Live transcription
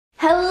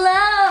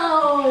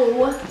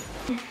Hello!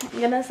 I'm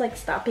gonna like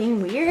stop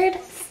being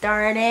weird,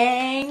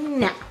 starting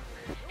now.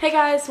 Hey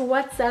guys,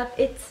 what's up?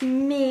 It's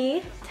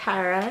me,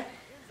 Tara.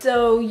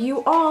 So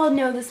you all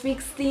know this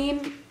week's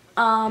theme,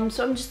 so I'm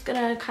just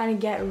gonna kind of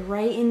get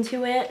right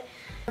into it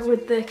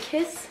with the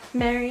kiss,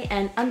 marry,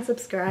 and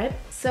unsubscribe.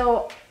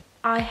 So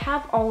I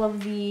have all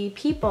of the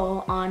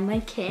people on my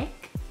kick.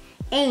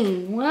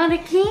 Hey, want a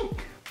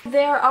kick?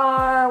 There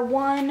are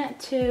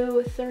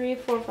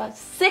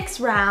 6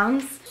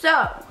 rounds.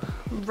 So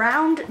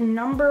round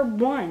number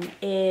 1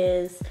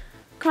 is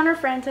Connor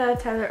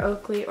Franta, Tyler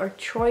Oakley, or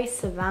Troye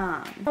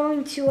Sivan. I'm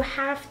going to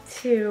have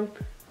to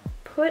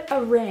put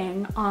a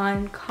ring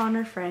on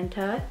Connor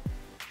Franta,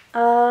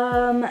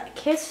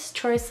 kiss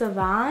Troye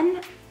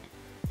Sivan,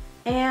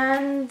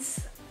 and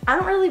I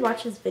don't really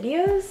watch his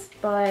videos,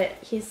 but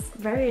he's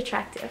very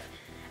attractive.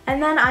 And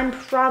then I'm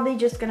probably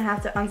just gonna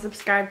have to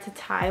unsubscribe to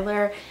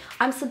Tyler.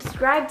 I'm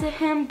subscribed to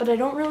him, but I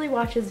don't really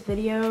watch his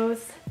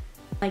videos.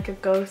 Like a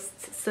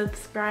ghost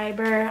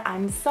subscriber.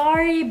 I'm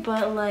sorry,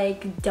 but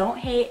like, don't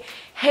hate.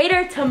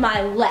 Hater to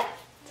my left.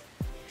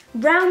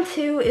 Round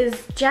 2 is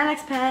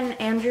jennxpenn,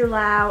 Andrew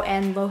Lowe,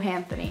 and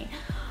Lohanthony.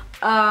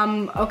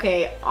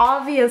 Okay,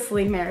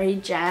 obviously marry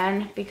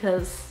Jen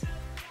because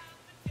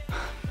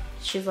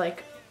she's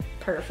like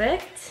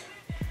perfect.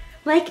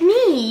 Like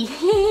me.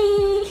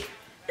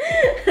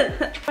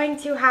 I'm going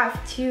to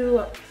have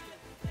to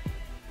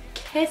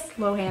kiss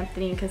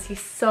Lohanthony because he's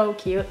so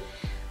cute,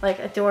 like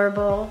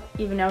adorable,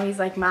 even though he's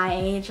like my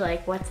age.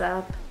 Like, what's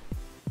up,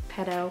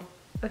 pedo?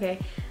 Okay,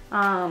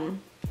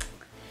 and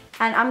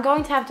I'm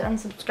going to have to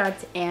unsubscribe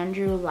to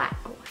Andrew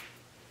Lowe.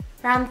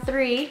 Round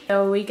 3,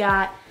 so we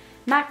got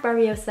Mac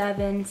Barbie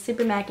 07,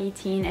 Super Mac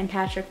 18, and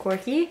Patrick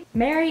Quirky.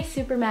 Marry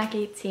Super Mac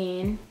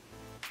 18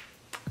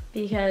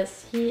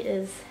 because he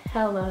is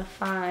hella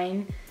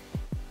fine.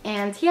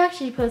 And he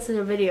actually posted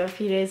a video a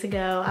few days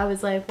ago. I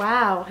was like,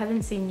 wow,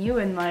 haven't seen you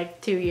in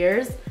like 2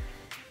 years.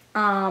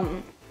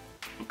 I'm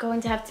going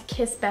to have to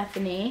kiss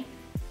Bethany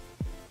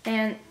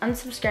and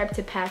unsubscribe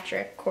to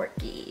Patrick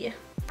Quirky.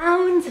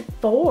 Round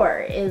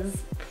 4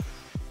 is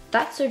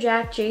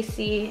thatsojack,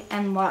 JC,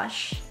 and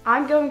Lush.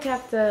 I'm going to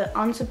have to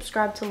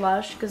unsubscribe to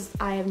Lush because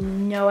I have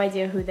no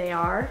idea who they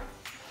are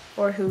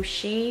or who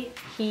he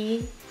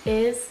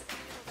is.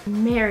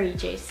 Marry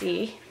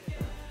JC.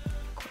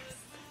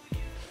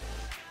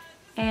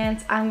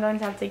 And I'm going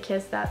to have to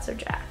kiss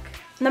thatsojack.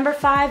 Number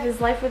 5 is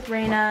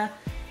Lifewithrayna,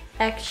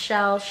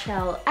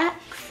 xshelshelx,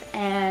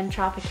 and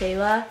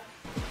tropikayla.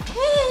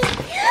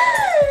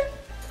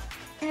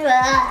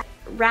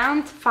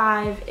 Round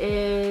 5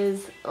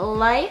 is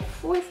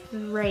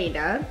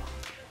Lifewithrayna,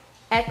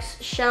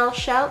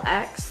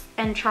 xshelshelx,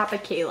 and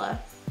tropikayla.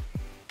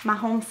 My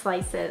home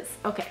slices.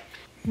 Okay.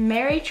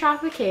 Marry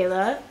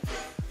tropikayla.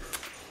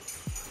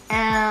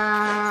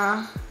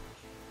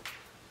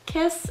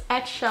 Kiss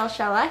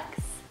xshelshelx,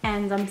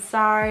 and I'm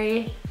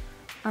sorry,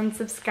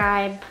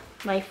 unsubscribe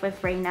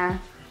Lifewithrayna.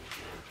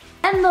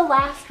 And the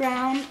last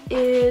round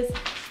is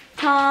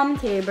Tom,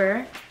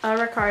 Tabor,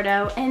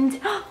 Ughricardo, and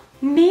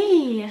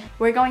me.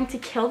 We're going to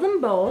kill them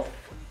both,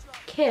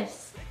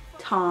 kiss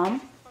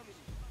Tom,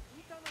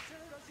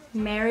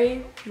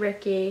 marry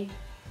Ricky,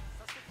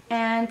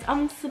 and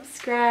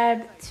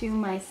unsubscribe to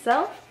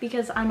myself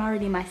because I'm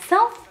already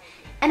myself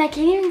and I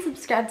can't even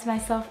subscribe to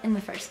myself in the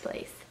first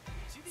place.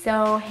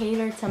 So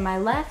hater to my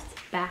left,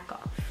 back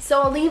off.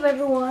 So I'll leave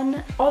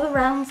everyone all the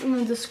rounds in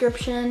the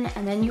description,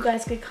 and then you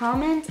guys could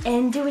comment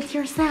and do it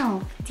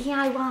yourself,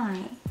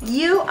 DIY.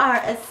 You are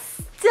a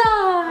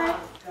star.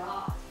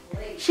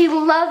 She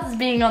loves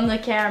being on the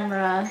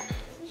camera.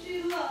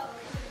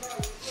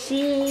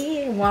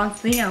 She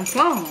wants the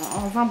applause.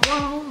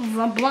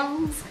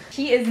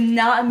 She is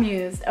not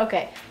amused.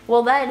 Okay,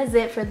 well that is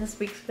it for this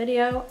week's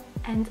video,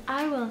 and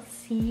I will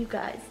see you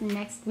guys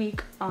next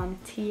week on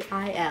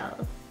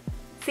TIL.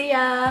 See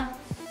ya!